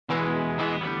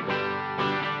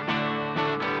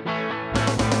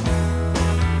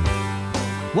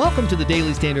Welcome to the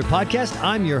Daily Standard Podcast.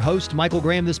 I'm your host, Michael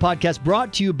Graham. This podcast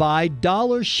brought to you by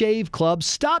Dollar Shave Club.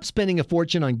 Stop spending a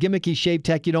fortune on gimmicky shave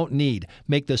tech you don't need.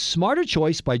 Make the smarter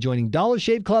choice by joining Dollar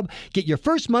Shave Club. Get your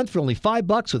first month for only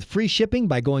 $5 with free shipping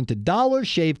by going to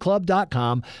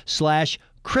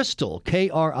dollarshaveclub.com/Crystal,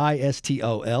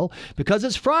 Kristol, because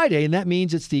it's Friday, and that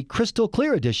means it's the crystal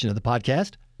clear edition of the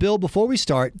podcast. Bill, before we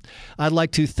start, I'd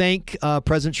like to thank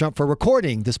President Trump for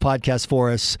recording this podcast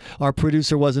for us. Our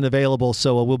producer wasn't available,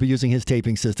 so we'll be using his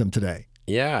taping system today.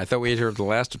 Yeah, I thought we had heard the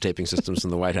last of taping systems in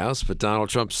the White House, but Donald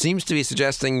Trump seems to be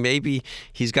suggesting maybe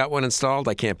he's got one installed.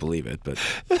 I can't believe it, but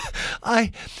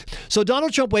So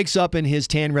Donald Trump wakes up in his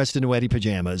tan-rested Noetti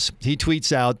pajamas. He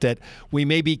tweets out that we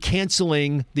may be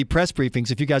canceling the press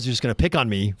briefings if you guys are just going to pick on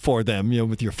me for them,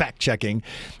 with your fact checking.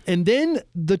 And then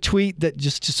the tweet that,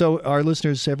 just so our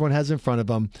listeners, everyone has in front of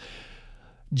them,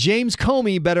 James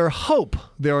Comey better hope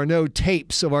there are no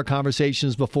tapes of our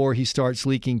conversations before he starts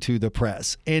leaking to the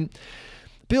press. And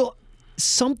Bill,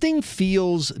 something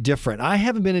feels different. I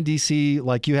haven't been in D.C.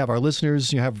 like you have. Our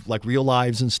listeners, you have like real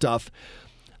lives and stuff.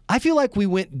 I feel like we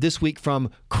went this week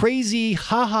from crazy,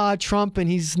 haha, Trump,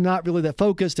 and he's not really that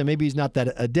focused, and maybe he's not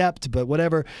that adept, but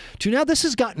whatever, to now this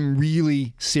has gotten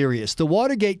really serious. The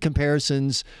Watergate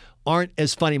comparisons aren't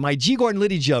as funny. My G. Gordon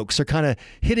Liddy jokes are kind of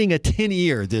hitting a tin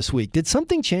ear this week. Did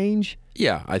something change?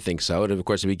 Yeah, I think so. And of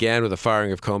course, it began with the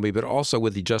firing of Comey, but also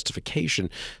with the justification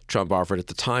Trump offered at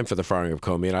the time for the firing of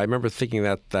Comey. And I remember thinking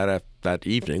that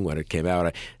evening when it came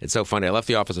out, it's so funny. I left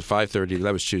the office at 5:30.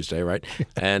 That was Tuesday, right?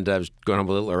 And I was going home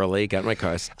a little early, got in my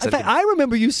car. I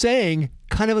remember you saying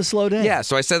kind of a slow day. Yeah,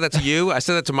 so I said that to you. I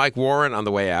said that to Mike Warren on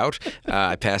the way out.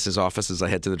 I passed his office as I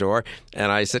head to the door.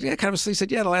 And I said, he said,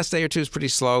 the last day or two is pretty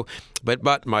slow.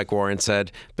 But Mike Warren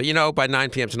said, by 9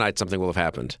 p.m. tonight, something will have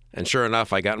happened. And sure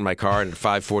enough, I got in my car and at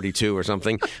 5:42 or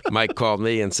something, Mike called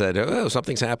me and said, oh,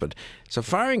 something's happened. So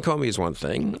firing Comey is one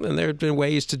thing. And there had been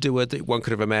ways to do it that one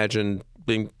could have imagined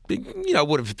being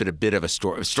would have been a bit of a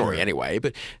story anyway.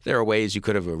 But there are ways you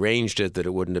could have arranged it that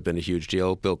it wouldn't have been a huge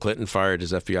deal. Bill Clinton fired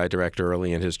his FBI director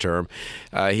early in his term.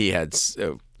 He had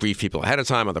briefed people ahead of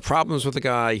time on the problems with the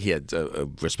guy. He had a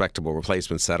respectable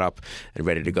replacement set up and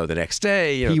ready to go the next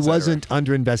day. He wasn't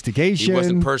under investigation. He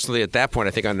wasn't personally at that point,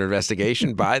 I think, under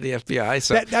investigation by the FBI.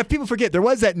 So that people forget. There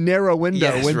was that narrow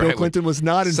window when Bill Clinton was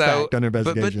not, in fact, under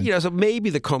investigation. But so maybe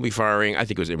the Comey firing, I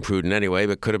think it was imprudent anyway,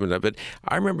 but could have been done. But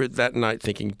I remember that night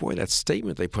thinking, boy, that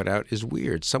statement they put out is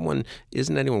weird.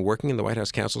 Isn't anyone working in the White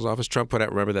House counsel's office? Trump put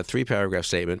out, remember, that 3-paragraph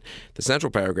statement, the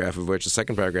central paragraph of which, the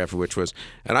second paragraph of which was,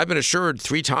 and I've been assured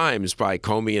 3 times by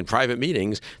Comey in private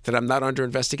meetings that I'm not under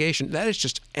investigation. That is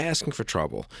just asking for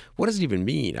trouble. What does it even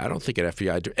mean? I don't think an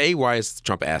FBI. Why is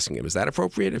Trump asking him? Is that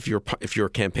appropriate? If your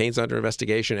campaign's under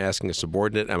investigation, asking a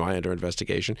subordinate, am I under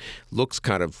investigation? Looks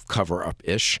kind of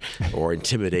cover-up-ish or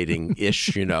intimidating-ish.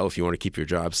 If you want to keep your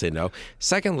job, say no.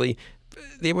 Secondly,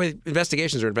 the way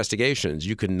investigations are investigations,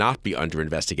 you could not be under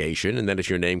investigation, and then if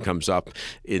your name comes up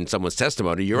in someone's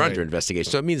testimony, you're under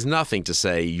investigation. So it means nothing to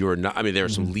say you're not. I mean, there are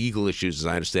some legal issues, as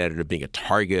I understand it, of being a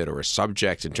target or a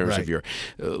subject in terms of your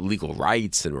legal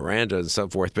rights and Miranda and so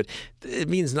forth, but it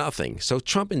means nothing. So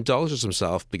Trump indulges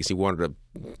himself because he wanted to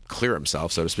clear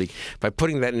himself, so to speak, by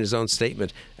putting that in his own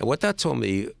statement. And what that told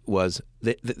me was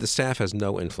that the staff has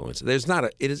no influence. I'm not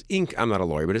a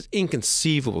lawyer, but it's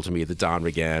inconceivable to me that Don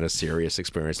McGahn, a serious,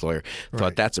 experienced lawyer,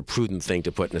 thought that's a prudent thing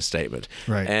to put in a statement.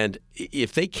 Right. And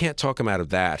if they can't talk him out of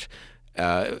that,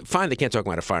 fine, they can't talk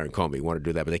him out of firing Comey. You want to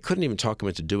do that, but they couldn't even talk him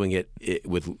into doing it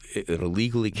in a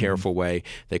legally careful way.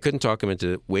 They couldn't talk him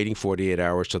into waiting 48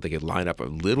 hours so they could line up a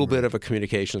little bit of a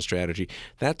communication strategy.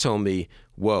 That told me,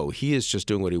 whoa, he is just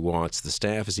doing what he wants. The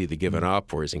staff is either given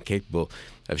up or is incapable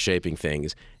of shaping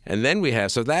things. And then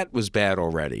so that was bad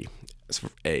already.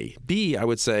 A. B, I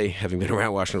would say, having been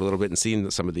around Washington a little bit and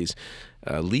seen some of these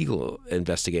legal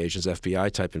investigations,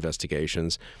 FBI-type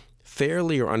investigations,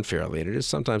 fairly or unfairly, and it is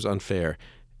sometimes unfair,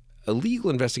 a legal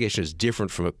investigation is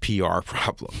different from a PR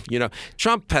problem.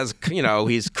 Trump has,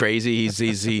 he's crazy.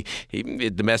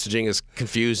 The messaging is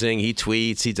confusing. He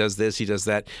tweets. He does this. He does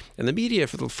that. And the media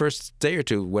for the first day or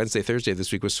two, Wednesday, Thursday of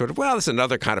this week, was sort of, this is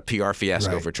another kind of PR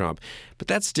fiasco for Trump. But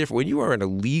that's different. When you are in a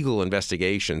legal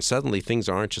investigation, suddenly things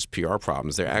aren't just PR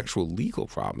problems. They're actual legal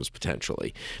problems,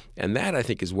 potentially. And that, I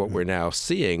think, is what we're now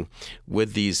seeing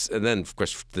with these. And then, of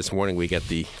course, this morning we get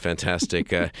the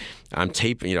fantastic, I'm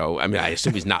taping, I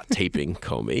assume he's not taping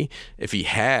Comey. If he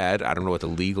had, I don't know what the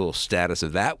legal status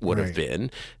of that would have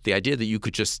been. The idea that you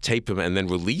could just tape him and then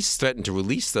threaten to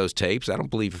release those tapes, I don't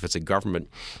believe if it's a government,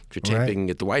 if you're taping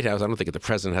at the White House, I don't think the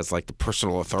president has like the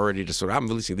personal authority to sort of, I'm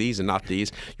releasing these and not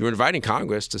these. You're inviting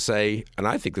Congress to say, and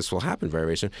I think this will happen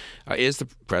very soon, does the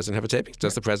president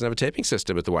have a taping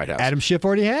system at the White House? Adam Schiff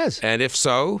already has. And if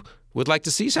so, would like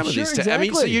to see some of these. Exactly. I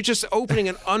mean, so you're just opening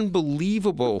an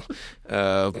unbelievable, what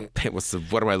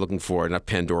am I looking for? Not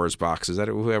Pandora's box. Is that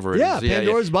whoever it is?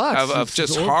 Pandora's box. Of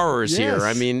just horrors here.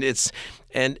 I mean,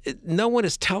 no one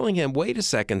is telling him, wait a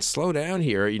second, slow down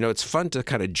here. It's fun to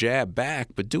kind of jab back,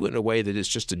 but do it in a way that is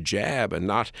just a jab and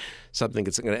not something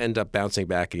that's going to end up bouncing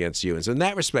back against you. And so in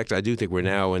that respect, I do think we're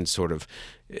now in sort of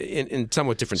in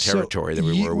somewhat different territory than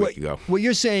we were a week ago. What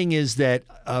you're saying is that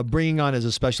bringing on as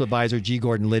a special advisor G.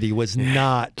 Gordon Liddy was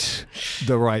not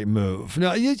the right move.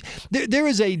 No, there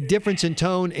is a difference in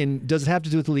tone, and does it have to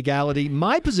do with legality?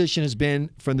 My position has been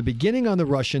from the beginning on the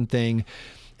Russian thing.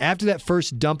 After that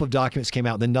first dump of documents came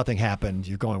out, then nothing happened.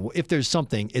 You're going, well, if there's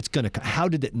something, it's going to come. How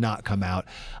did it not come out?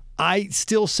 I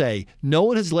still say no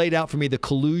one has laid out for me the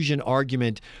collusion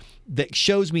argument that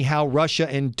shows me how Russia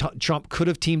and Trump could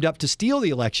have teamed up to steal the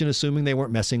election, assuming they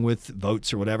weren't messing with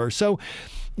votes or whatever. So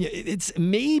it's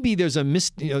maybe there's a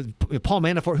Paul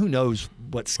Manafort, who knows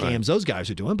what scams those guys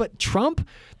are doing, but Trump,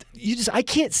 I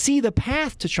can't see the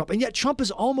path to Trump. And yet Trump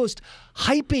is almost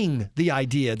hyping the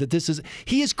idea that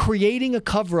he is creating a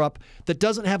cover-up that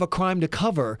doesn't have a crime to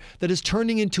cover, that is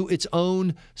turning into its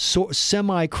own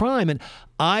semi-crime. And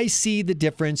I see the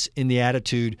difference in the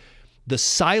attitude. The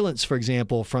silence, for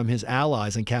example, from his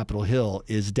allies in Capitol Hill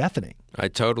is deafening. I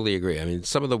totally agree. I mean,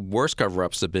 some of the worst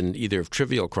cover-ups have been either of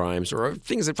trivial crimes or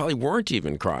things that probably weren't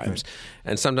even crimes. Right.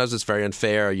 And sometimes it's very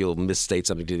unfair. You'll misstate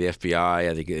something to the FBI,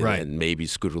 I think, and maybe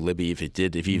Scooter Libby if he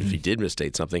did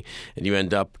misstate something, and you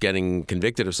end up getting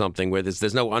convicted of something where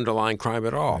there's no underlying crime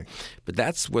at all. Right. But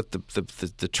that's what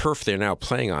the turf they're now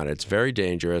playing on. It's very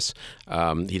dangerous.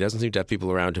 He doesn't seem to have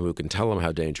people around him who can tell him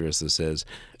how dangerous this is.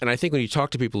 And I think when you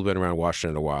talk to people who've been around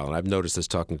Washington a while, and I've noticed this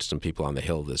talking to some people on the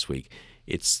Hill this week,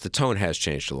 the tone has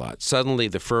changed a lot. Suddenly,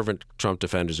 the fervent Trump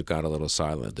defenders have got a little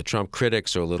silent. The Trump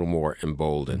critics are a little more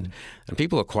emboldened. Mm-hmm. And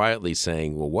people are quietly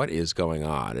saying, well, what is going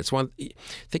on?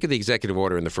 Think of the executive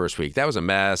order in the first week. That was a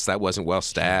mess. That wasn't well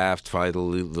staffed.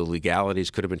 Probably the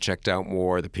legalities could have been checked out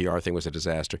more. The PR thing was a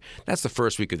disaster. That's the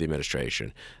first week of the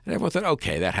administration. And everyone thought,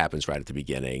 okay, that happens right at the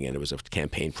beginning. And it was a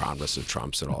campaign promise of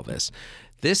Trump's and all this.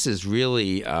 This is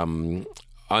really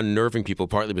unnerving people,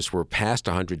 partly because we're past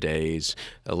 100 days.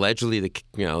 Allegedly, the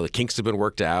kinks have been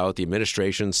worked out, the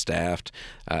administration's staffed,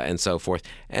 and so forth.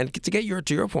 And to get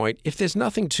to your point, if there's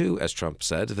nothing to, as Trump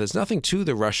said, if there's nothing to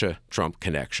the Russia-Trump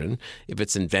connection, if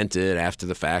it's invented after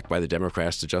the fact by the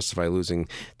Democrats to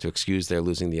excuse their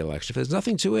losing the election, if there's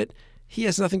nothing to it, he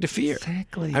has nothing to fear.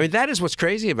 Exactly. I mean, that is what's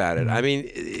crazy about it. I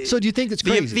mean, so do you think it's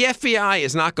crazy? The FBI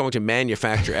is not going to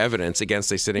manufacture evidence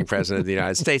against a sitting president of the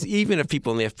United States, even if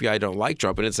people in the FBI don't like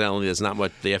Trump. And incidentally, there's not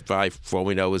much the FBI, for all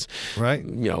we know,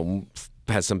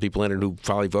 has some people in it who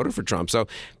probably voted for Trump. So,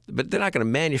 but they're not going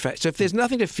to manufacture. So if there's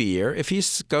nothing to fear, if he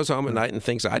goes home at night and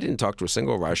thinks, I didn't talk to a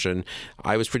single Russian,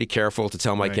 I was pretty careful to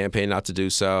tell my campaign not to do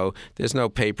so, there's no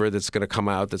paper that's going to come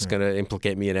out that's going to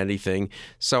implicate me in anything.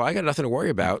 So I got nothing to worry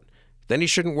about. Then he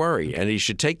shouldn't worry, and he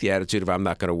should take the attitude of I'm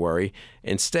not going to worry.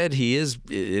 Instead, he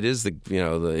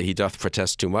doth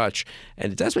protest too much,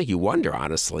 and it does make you wonder.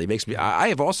 Honestly, it makes me. I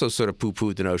have also sort of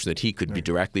poo-pooed the notion that he could be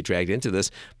directly dragged into this,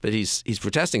 but he's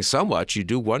protesting so much, you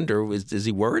do wonder: is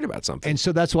he worried about something? And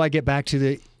so that's why I get back to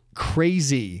the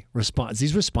crazy response.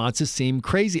 These responses seem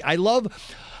crazy. I love.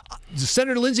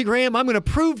 Senator Lindsey Graham, I'm going to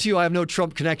prove to you I have no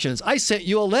Trump connections. I sent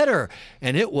you a letter,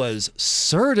 and it was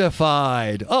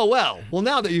certified. Oh, well,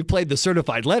 now that you've played the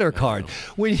certified letter card,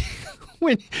 when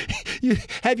you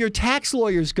have your tax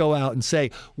lawyers go out and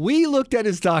say, we looked at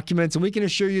his documents, and we can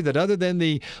assure you that other than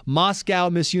the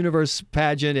Moscow Miss Universe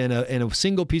pageant and a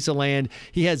single piece of land,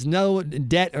 he has no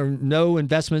debt or no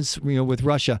investments with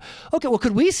Russia. Okay, well,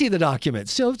 could we see the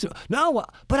documents? No,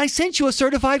 but I sent you a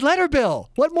certified letter, Bill.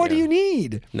 What more do you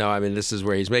need? No, I mean, this is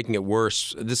where he's making it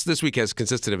worse. This week has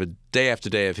consisted of a day after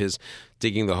day of his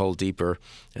digging the hole deeper,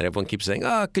 and everyone keeps saying,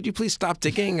 could you please stop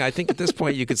digging? I think at this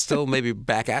point you could still maybe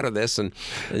back out of this and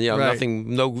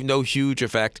nothing, no huge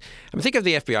effect. I mean, think of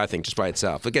the FBI thing just by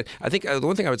itself. Again, I think the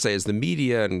one thing I would say is the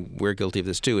media, and we're guilty of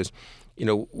this too, is,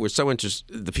 we're so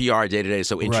interested, the PR day to day is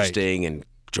so interesting and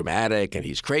dramatic, and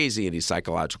he's crazy, and he's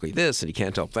psychologically this, and he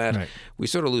can't help that. Right. We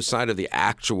sort of lose sight of the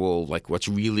actual, what's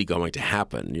really going to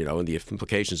happen, and the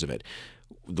implications of it.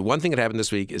 The one thing that happened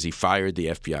this week is he fired the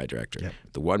FBI director. Yep.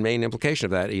 The one main implication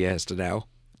of that, he has to now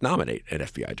nominate an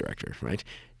FBI director, right?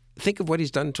 think of what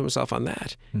he's done to himself on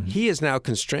that. He is now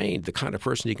constrained the kind of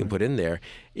person you can put in there.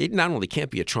 It not only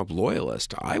can't be a Trump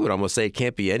loyalist, I would almost say it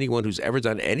can't be anyone who's ever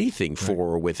done anything for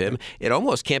or with him. It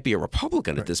almost can't be a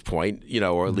Republican at this point,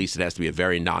 or at least it has to be a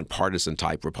very nonpartisan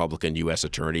type Republican, U.S.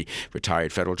 attorney,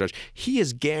 retired federal judge. He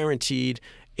is guaranteed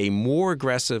a more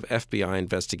aggressive FBI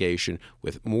investigation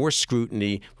with more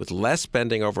scrutiny, with less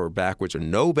bending over backwards or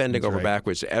no bending over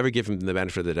backwards to ever give him the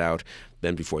benefit of the doubt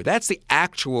than before. That's the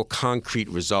actual concrete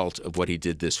result of what he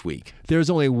did this week. There's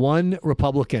only one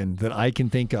Republican that I can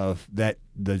think of that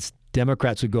the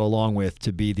Democrats would go along with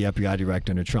to be the FBI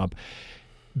director under Trump,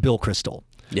 Bill Kristol.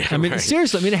 Yeah, I mean, right.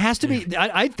 seriously, I mean, it has to be,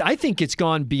 I think it's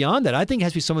gone beyond that. I think it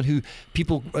has to be someone who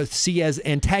people see as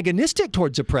antagonistic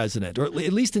towards the president, or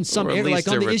at least in some area, like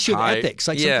on the issue of ethics,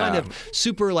 like some kind of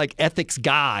super like ethics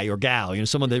guy or gal,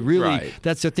 someone that really,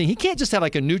 that's the thing. He can't just have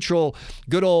like a neutral,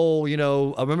 good old,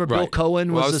 I remember Bill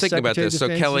Cohen was I was the thinking about Secretary this. of So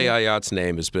Defense. Kelly Ayotte's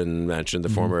name has been mentioned,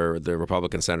 the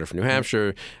Republican senator from New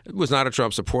Hampshire, was not a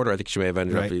Trump supporter. I think she may have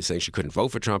ended up saying she couldn't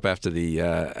vote for Trump after the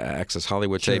Access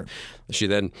Hollywood tape. She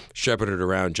then shepherded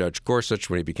around Judge Gorsuch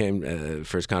when he became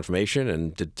for his confirmation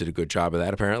and did a good job of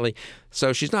that, apparently.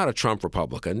 So she's not a Trump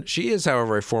Republican. She is,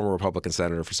 however, a former Republican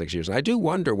senator for 6 years. And I do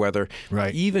wonder whether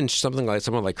even someone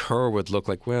like her would look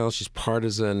like, well, she's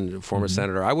partisan, former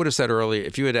senator. I would have said earlier,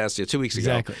 if you had asked 2 weeks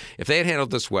ago, if they had handled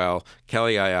this well,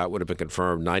 Kelly Ayotte would have been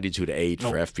confirmed 92-8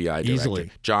 for FBI director. Easily.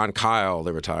 John Kyle,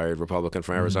 the retired Republican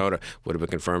from Arizona, would have been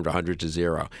confirmed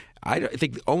 100-0. I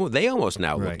think they almost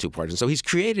now look too partisan. So he's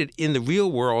created in the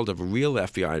real world of a real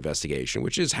FBI investigation,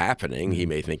 which is happening. He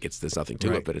may think there's nothing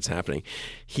to it, but it's happening.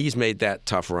 He's made that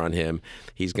tougher on him.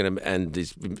 He's going to, and the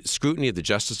scrutiny of the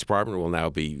Justice Department will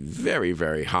now be very,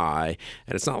 very high.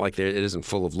 And it's not like it isn't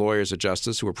full of lawyers at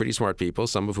Justice who are pretty smart people,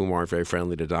 some of whom aren't very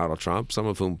friendly to Donald Trump, some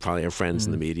of whom probably have friends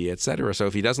in the media, et cetera. So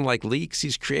if he doesn't like leaks,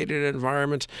 he's created an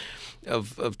environment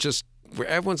of just where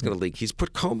everyone's going to leak. He's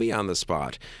put Comey on the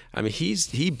spot. I mean,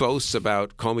 he boasts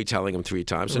about Comey telling him 3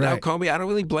 times. So now Comey, I don't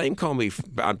really blame Comey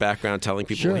on background telling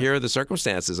people, here are the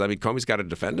circumstances. I mean, Comey's got to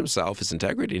defend himself, his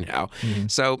integrity now.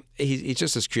 So he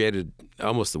just has created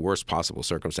almost the worst possible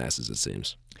circumstances, it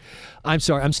seems. I'm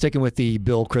sorry, I'm sticking with the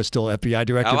Bill Kristol FBI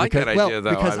director. I like that idea, though.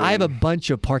 Because I have a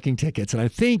bunch of parking tickets, and I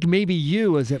think maybe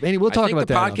you, we'll talk about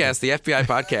that. The FBI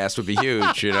podcast would be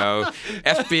huge,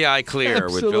 FBI Clear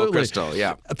with Bill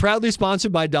Kristol, Proudly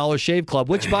sponsored by Dollar Shave Club,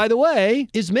 which, by the way,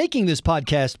 is making this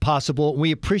podcast possible.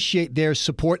 We appreciate their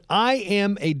support. I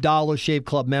am a Dollar Shave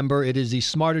Club member. It is the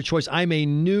smarter choice. I'm a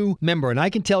new member, and I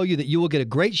can tell you that you will get a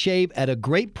great shave at a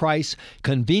great price,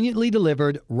 conveniently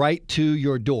delivered right to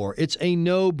your door. It's a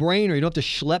no-brainer. You don't have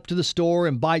to schlep to the store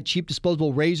and buy cheap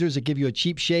disposable razors that give you a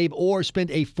cheap shave or spend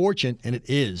a fortune, and it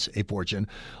is a fortune,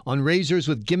 on razors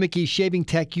with gimmicky shaving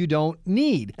tech you don't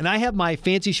need. And I have my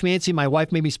fancy schmancy. My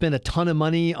wife made me spend a ton of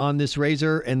money on this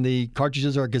razor, and the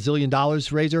cartridges are $1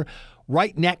 gazillion razor,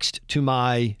 right next to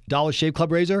my Dollar Shave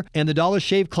Club razor. And the Dollar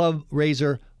Shave Club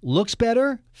razor looks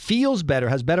better, feels better,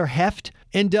 has better heft,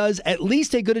 and does at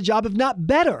least as good a job, if not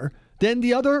better, than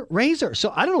the other razor.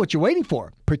 So I don't know what you're waiting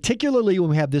for, particularly when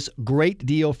we have this great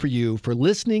deal for you for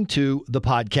listening to the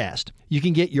podcast. You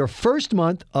can get your first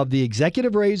month of the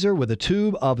Executive Razor with a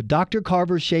tube of Dr.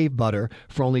 Carver shave butter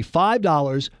for only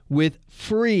 $5 with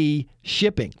free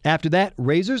shipping. After that,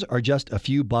 razors are just a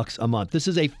few bucks a month. This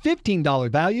is a $15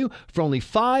 value for only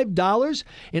 $5,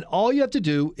 and all you have to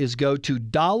do is go to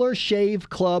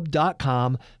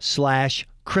dollarshaveclub.com/crystal,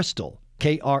 Kristol.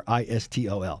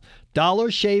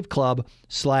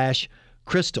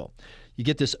 dollarshaveclub/crystal. You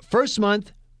get this first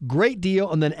month, great deal,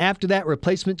 and then after that,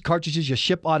 replacement cartridges just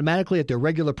ship automatically at their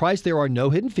regular price. There are no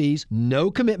hidden fees,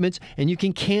 no commitments, and you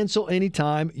can cancel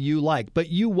anytime you like. But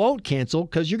you won't cancel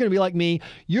because you're going to be like me.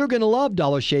 You're going to love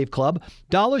Dollar Shave Club.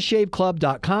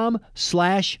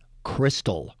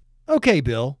 dollarshaveclub.com/crystal. Okay,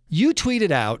 Bill, you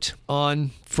tweeted out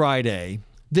on Friday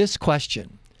this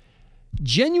question.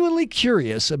 Genuinely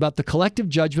curious about the collective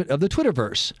judgment of the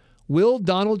Twitterverse. Will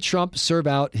Donald Trump serve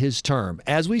out his term?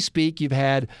 As we speak, you've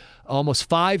had almost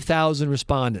 5,000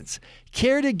 respondents.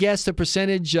 Care to guess the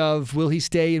percentage of will he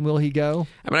stay and will he go?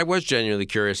 I mean, I was genuinely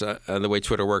curious. The way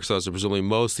Twitter works, those are presumably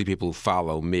mostly people who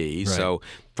follow me, so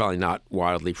probably not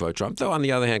wildly pro-Trump, though on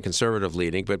the other hand, conservative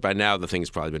leaning. But by now, the thing's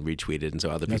probably been retweeted, and so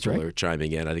other people are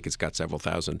chiming in. I think it's got several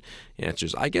thousand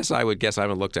answers. I would guess, I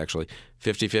haven't looked actually,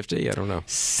 50-50? I don't know.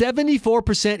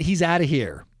 74% he's out of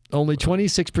here. Only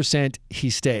 26% he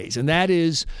stays. And that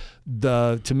is,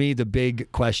 to me, the big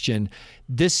question.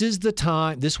 This is the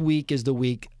time, this week is the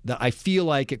week that I feel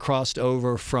like it crossed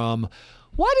over from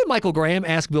Why did Michael Graham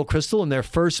ask Bill Kristol in their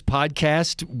first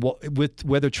podcast with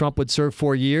whether Trump would serve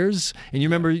 4 years? And you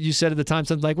remember you said at the time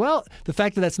something like, well, the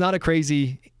fact that that's not a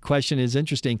crazy question is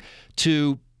interesting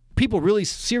to people really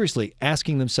seriously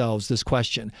asking themselves this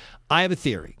question. I have a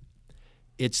theory.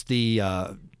 It's the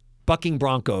bucking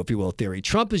bronco, if you will, theory.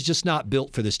 Trump is just not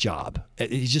built for this job.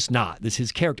 He's just not. This is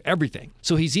his character, everything.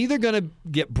 So he's either going to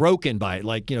get broken by it,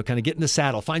 like, kind of get in the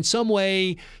saddle, find some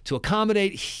way to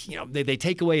accommodate, they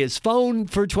take away his phone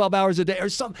for 12 hours a day or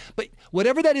something. But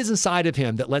whatever that is inside of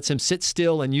him that lets him sit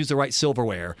still and use the right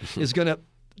silverware is going to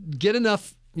get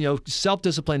enough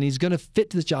self-discipline. He's going to fit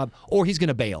to this job, or he's going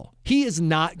to bail. He is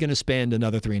not going to spend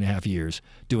another 3.5 years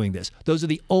doing this. Those are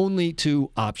the only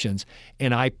two options,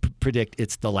 and I predict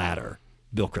it's the latter,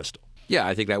 Bill Kristol. Yeah,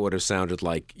 I think that would have sounded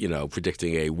like,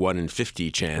 predicting a 1 in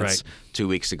 50 chance 2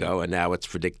 weeks ago, and now it's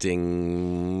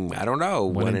predicting, I don't know,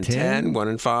 1 in 10, 1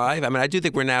 in 5. I mean, I do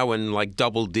think we're now in like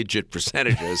double-digit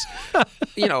percentages.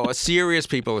 Serious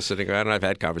people are sitting around, and I've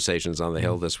had conversations on the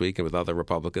Hill this week and with other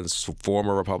Republicans,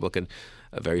 former Republican,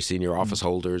 very senior office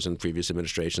holders in previous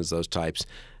administrations, those types.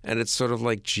 And it's sort of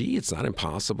like, gee, it's not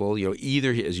impossible.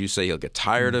 Either, as you say, he'll get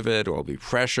tired of it or he'll be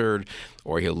pressured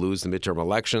or he'll lose the midterm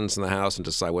elections in the House and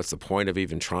decide what's the point of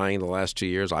even trying the last 2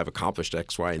 years. I've accomplished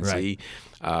X, Y, and Z.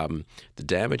 The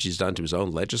damage he's done to his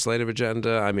own legislative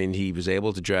agenda. I mean, he was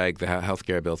able to drag the health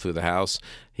care bill through the House.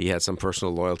 He had some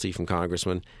personal loyalty from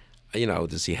congressmen.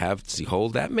 Does he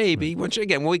hold that? Maybe. Which,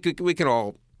 again, we can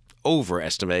all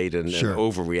overestimate and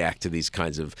overreact to these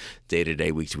kinds of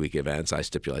day-to-day, week-to-week events. I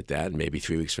stipulate that. And maybe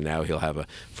 3 weeks from now, he'll have a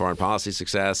foreign policy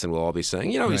success, and we'll all be saying,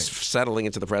 he's settling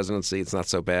into the presidency. It's not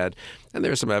so bad. And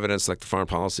there's some evidence like the foreign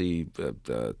policy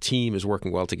team is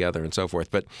working well together and so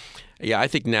forth. But yeah, I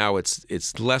think now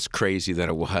it's less crazy than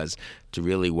it was to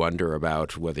really wonder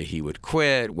about whether he would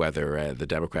quit, whether the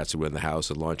Democrats would win the House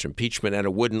and launch impeachment, and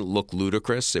it wouldn't look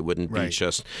ludicrous. It wouldn't be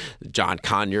just John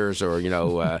Conyers or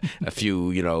a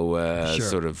few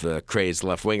sort of crazed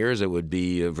left-wingers. It would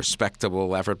be a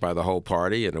respectable effort by the whole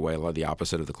party, in a way, the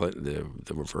opposite of the Clinton,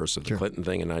 the reverse of the Clinton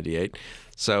thing in '98.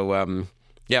 So.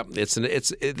 Yeah,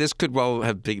 this could well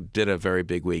have been a very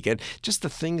big week. And just the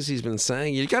things he's been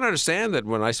saying, you got to understand that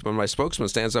when my spokesman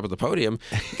stands up at the podium,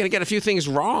 you're going to get a few things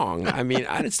wrong. I mean,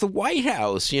 it's the White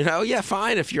House, Yeah,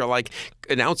 fine. If you're like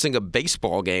announcing a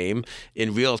baseball game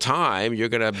in real time, you're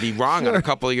going to be wrong on a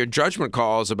couple of your judgment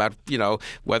calls about,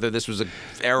 whether this was an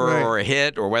error or a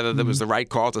hit or whether there was the right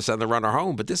call to send the runner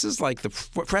home. But this is like the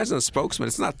president's spokesman.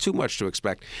 It's not too much to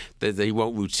expect that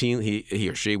he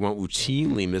or she won't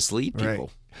routinely mislead people. Right.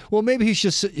 Well, maybe he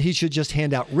should just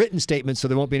hand out written statements so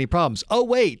there won't be any problems. Oh,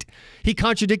 wait, he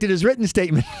contradicted his written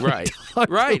statement. Right.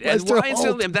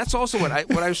 And that's also what I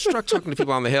was struck talking to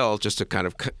people on the Hill, just to kind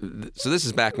of. So this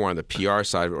is back more on the PR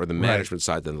side or the management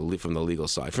side than from the legal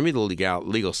side. For me, the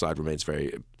legal side remains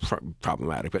very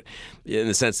problematic, but in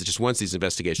the sense that just once these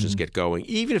investigations get going,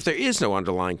 even if there is no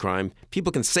underlying crime,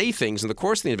 people can say things in the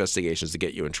course of the investigations to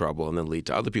get you in trouble and then lead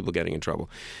to other people getting in trouble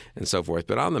and so forth.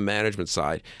 But on the management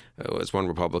side, as one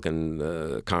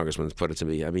Republican congressman put it to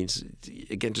me, I mean,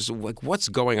 again, just like what's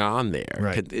going on there?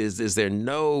 Right. Is there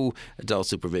no adult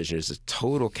supervision? Is it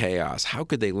total chaos? How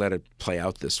could they let it play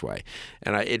out this way?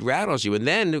 And it rattles you. And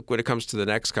then when it comes to the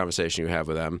next conversation you have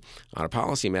with them on a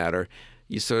policy matter,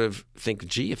 you sort of think,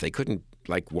 gee, if they couldn't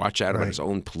watch out about his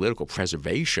own political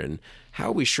preservation, how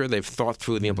are we sure they've thought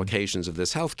through the implications of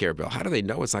this health care bill? How do they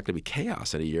know it's not going to be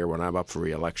chaos in a year when I'm up for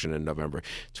re-election in November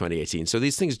 2018? So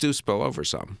these things do spill over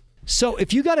some. So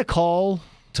if you got a call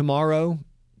tomorrow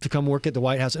to come work at the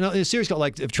White House, no, seriously,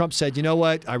 like if Trump said, you know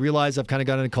what, I realize I've kind of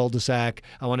got in a cul-de-sac.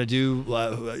 I want to do,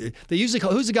 they usually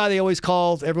call, who's the guy they always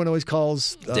call, everyone always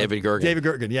calls? David Gergen. David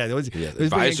Gergen, yeah.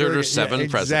 Advisor to 7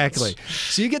 presidents. Exactly.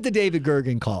 So you get the David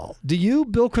Gergen call. Do you,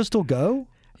 Bill Kristol, go?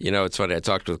 It's funny. I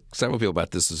talked with several people about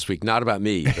this week, not about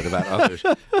me, but about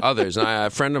others. And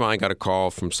a friend of mine got a call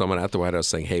from someone at the White House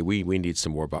saying, hey, we need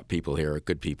some more people here,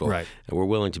 good people. Right. And we're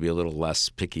willing to be a little less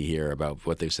picky here about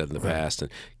what they've said in the past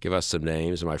and give us some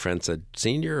names. And my friend said,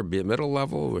 senior, middle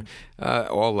level,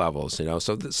 all levels.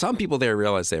 So some people there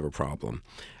realize they have a problem.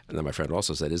 And then my friend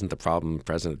also said, isn't the problem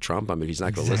President Trump? I mean, he's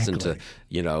not going to listen to,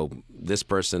 this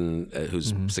person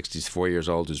who's 64 years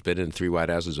old, who's been in 3 White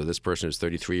Houses, or this person who's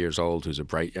 33 years old, who's a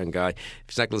bright young guy. If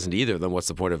he's not going to listen to either of them, what's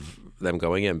the point of them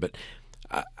going in? But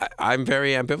I'm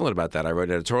very ambivalent about that. I wrote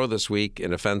an editorial this week,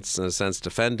 in a sense,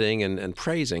 defending and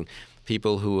praising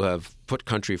people who have put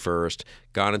country first,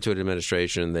 gone into an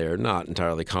administration they're not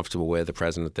entirely comfortable with. The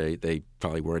president, they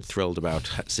probably weren't thrilled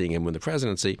about seeing him win the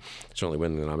presidency, certainly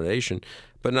winning the nomination.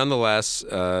 But nonetheless,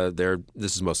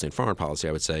 this is mostly in foreign policy,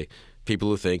 I would say. People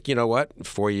who think, you know what,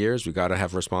 4 years, we've got to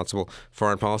have responsible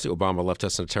foreign policy. Obama left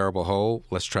us in a terrible hole.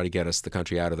 Let's try to get the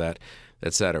country out of that,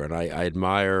 et cetera. And I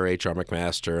admire H.R.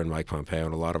 McMaster and Mike Pompeo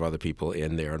and a lot of other people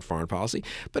in there on foreign policy.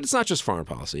 But it's not just foreign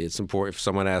policy. It's important. If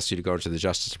someone asks you to go into the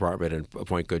Justice Department and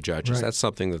appoint good judges, that's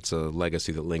something that's a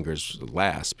legacy that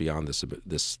lasts beyond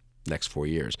this next 4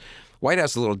 years. White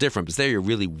House is a little different because there you're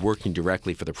really working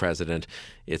directly for the president.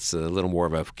 It's a little more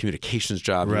of a communications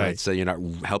job. You might say you're not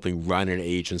helping run an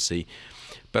agency.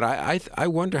 But I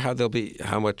wonder how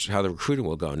the recruiting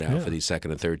will go now for these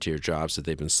second and third tier jobs that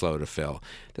they've been slow to fill.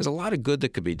 There's a lot of good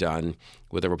that could be done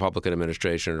with a Republican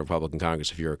administration and a Republican Congress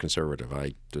if you're a conservative.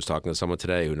 I was talking to someone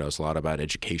today who knows a lot about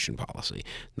education policy.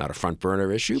 Not a front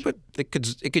burner issue, but it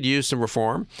could use some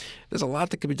reform. There's a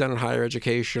lot that could be done in higher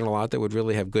education, a lot that would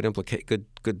really have good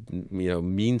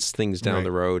means things down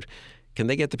the road. Can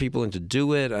they get the people in to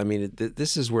do it? I mean,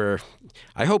 this is where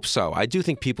I hope so. I do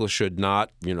think people should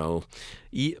not,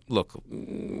 look,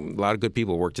 a lot of good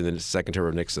people worked in the second term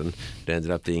of Nixon. It ended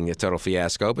up being a total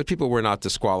fiasco, but people were not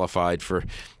disqualified for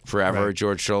forever. Right.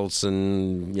 George Shultz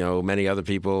and, many other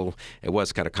people. It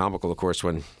was kind of comical, of course,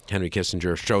 when Henry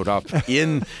Kissinger showed up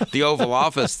in the Oval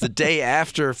Office the day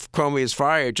after Comey is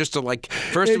fired, just to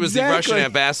first it was the Russian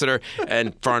ambassador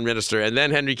and foreign minister, and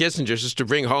then Henry Kissinger, just to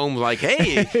bring home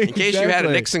hey, in case you had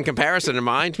a Nixon comparison in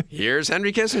mind, here's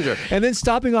Henry Kissinger. And then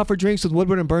stopping off for drinks with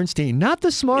Woodward and Bernstein. Not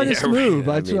the smartest move.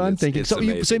 That's what I'm thinking. So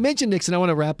you mentioned Nixon. I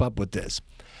want to wrap up with this.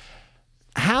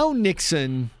 How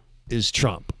Nixon is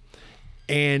Trump?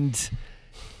 And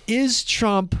is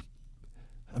Trump,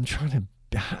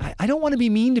 I don't want to be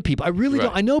mean to people. I really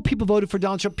don't. I know people voted for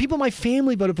Donald Trump. People in my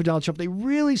family voted for Donald Trump. They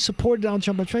really supported Donald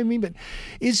Trump. I'm trying to be mean, but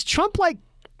is Trump like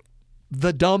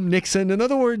the dumb Nixon? In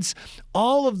other words,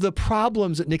 all of the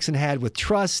problems that Nixon had with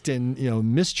trust and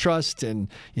mistrust and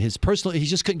his personal, he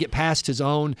just couldn't get past his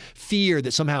own fear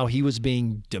that somehow he was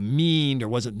being demeaned or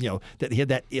wasn't, that he had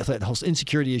that whole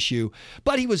insecurity issue.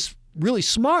 But he was really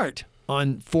smart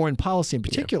on foreign policy in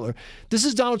particular. Yeah. This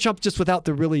is Donald Trump just without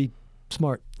the really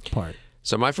smart part.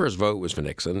 So my first vote was for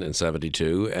Nixon in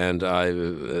 1972, and I,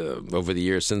 over the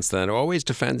years since then, always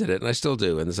defended it, and I still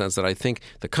do, in the sense that I think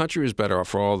the country was better off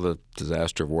for all the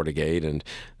disaster of Watergate and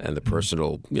the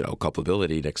personal,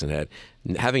 culpability Nixon had.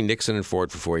 Having Nixon and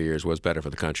Ford for 4 years was better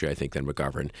for the country, I think, than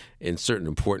McGovern in certain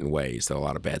important ways. Though a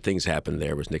lot of bad things happened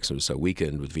there, was Nixon was so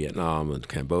weakened with Vietnam and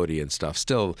Cambodia and stuff.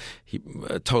 Still,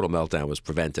 a total meltdown was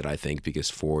prevented, I think,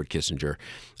 because Ford, Kissinger,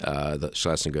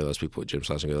 Schlesinger, Jim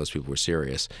Schlesinger, those people were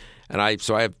serious. And I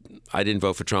didn't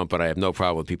vote for Trump, but I have no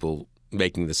problem with people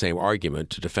making the same argument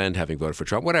to defend having voted for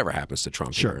Trump, whatever happens to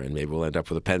Trump here. And maybe we'll end up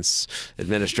with a Pence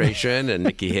administration and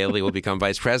Nikki Haley will become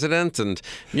vice president and,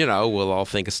 we'll all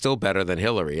think it's still better than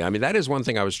Hillary. I mean, that is one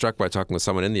thing I was struck by talking with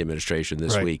someone in the administration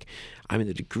this week. I mean,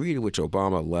 the degree to which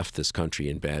Obama left this country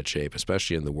in bad shape,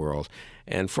 especially in the world.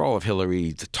 And for all of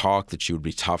Hillary to talk that she would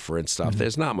be tougher and stuff,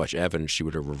 there's not much evidence she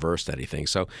would have reversed anything.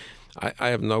 So I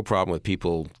have no problem with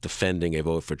people defending a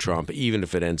vote for Trump, even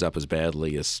if it ends up as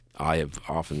badly as I have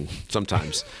often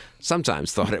sometimes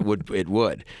thought it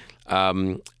would.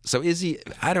 So is he?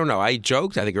 I don't know. I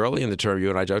joked. I think early in the term, you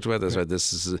and I joked about this.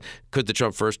 Right? Could the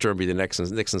Trump first term be the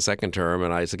Nixon second term?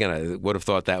 And I would have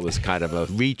thought that was kind of a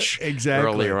reach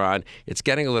earlier on. It's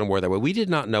getting a little more that way. We did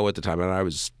not know at the time, and I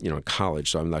was in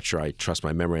college, so I'm not sure I trust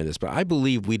my memory on this, but I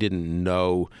believe we didn't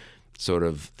know sort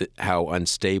of how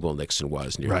unstable Nixon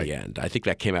was near the end. I think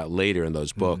that came out later in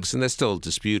those books, and there's still a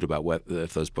dispute about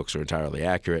if those books are entirely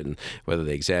accurate and whether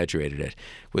they exaggerated it.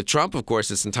 With Trump, of course,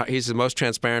 he's the most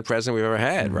transparent president we've ever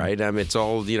had, right? I mean, it's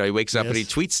all, he wakes up and he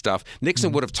tweets stuff.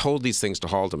 Nixon would have told these things to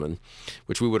Haldeman,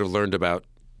 which we would have learned about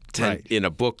in a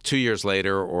book 2 years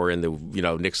later, or in the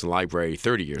Nixon library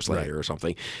 30 years later or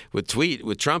something. With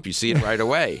Trump, you see it right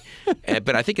away.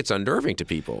 But I think it's unnerving to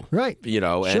people, right?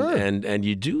 And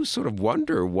you do sort of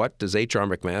wonder, what does H.R.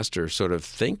 McMaster sort of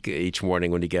think each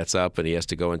morning when he gets up and he has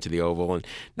to go into the Oval? And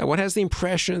now one has the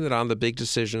impression that on the big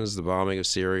decisions, the bombing of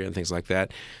Syria and things like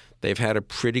that, they've had a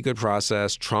pretty good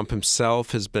process. Trump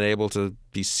himself has been able to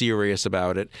be serious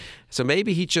about it. So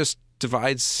maybe he just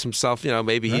divides himself,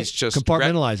 maybe he's just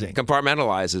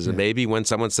compartmentalizes. And maybe when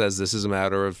someone says this is a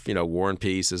matter of, war and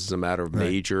peace, this is a matter of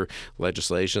major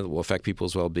legislation that will affect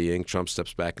people's well-being, Trump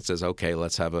steps back and says, okay,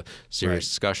 let's have a serious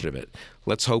discussion of it.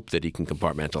 Let's hope that he can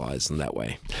compartmentalize in that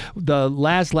way. The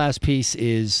last piece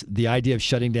is the idea of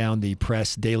shutting down the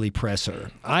daily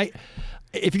presser.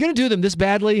 If you're going to do them this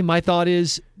badly, my thought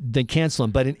is then cancel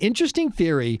them. But an interesting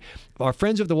theory, our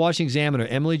friends of the Washington Examiner,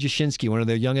 Emily Jashinsky, one of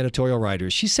their young editorial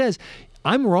writers, she says,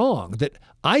 I'm wrong, that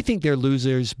I think they're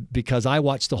losers because I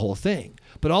watched the whole thing.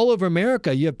 But all over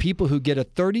America, you have people who get a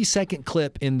 30-second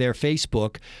clip in their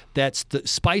Facebook that's the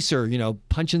Spicer,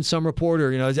 punching some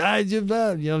reporter,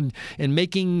 and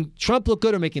making Trump look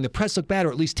good or making the press look bad or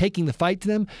at least taking the fight to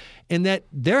them, and that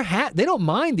they don't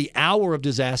mind the hour of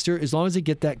disaster as long as they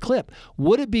get that clip.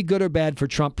 Would it be good or bad for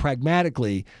Trump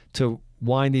pragmatically to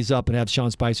wind these up and have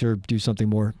Sean Spicer do something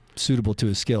more suitable to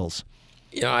his skills?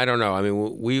 I don't know. I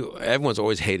mean, everyone's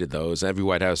always hated those. Every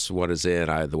White House one is in.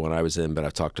 The one I was in, but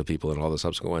I've talked to people in all the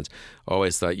subsequent ones,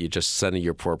 always thought you just sending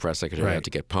your poor press secretary out to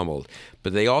get pummeled.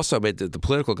 But they also made the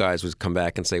political guys would come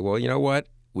back and say, well, you know what?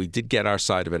 We did get our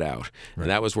side of it out, and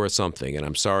that was worth something. And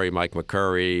I'm sorry Mike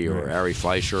McCurry or Ari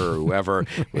Fleischer or whoever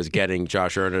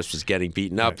Josh Earnest was getting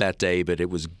beaten up that day, but it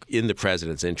was in the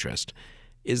president's interest.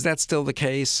 Is that still the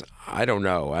case? I don't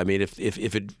know. I mean, if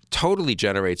it totally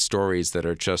generates stories that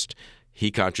are just he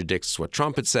contradicts what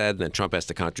Trump had said, and then Trump has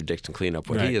to contradict and clean up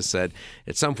what he has said,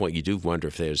 at some point you do wonder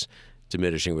if there's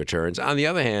diminishing returns. On the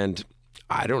other hand,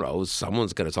 I don't know.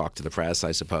 Someone's going to talk to the press,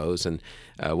 I suppose. And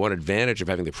one advantage of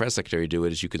having the press secretary do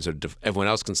it is you can everyone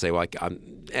else can say, well,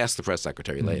 ask the press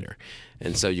secretary later.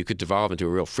 And so you could devolve into a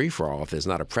real free-for-all if there's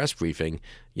not a press briefing.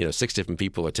 6 different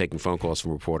people are taking phone calls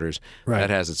from reporters. That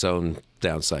has its own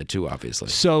downside too, obviously.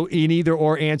 So an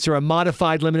either-or answer, a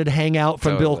modified limited hangout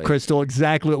from Bill Kristol,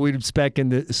 exactly what we'd expect in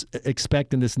this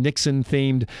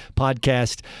Nixon-themed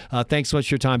podcast. Thanks so much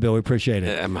for your time, Bill. We appreciate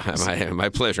it. My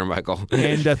pleasure, Michael.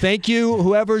 And thank you,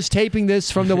 whoever's taping this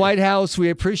from the White House.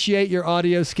 We appreciate your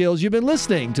audio skills. You've been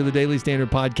listening to the Daily Standard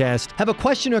Podcast. Have a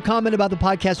question or comment about the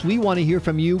podcast? We want to hear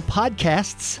from you.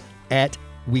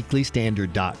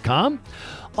 Podcasts@weeklystandard.com.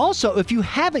 Also, if you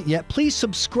haven't yet, please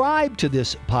subscribe to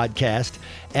this podcast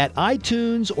at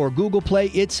iTunes or Google Play.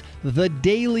 It's the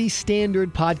Daily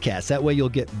Standard Podcast. That way you'll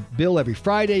get Bill every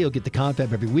Friday, you'll get the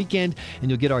Confab every weekend, and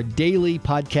you'll get our daily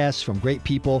podcasts from great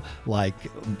people like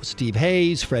Steve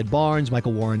Hayes, Fred Barnes,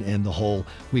 Michael Warren, and the whole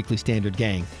Weekly Standard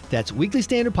gang. That's Weekly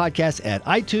Standard Podcast at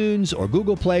iTunes or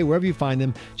Google Play, wherever you find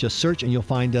them. Just search and you'll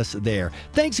find us there.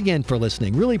 Thanks again for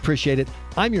listening. Really appreciate it.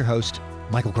 I'm your host,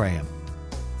 Michael Graham.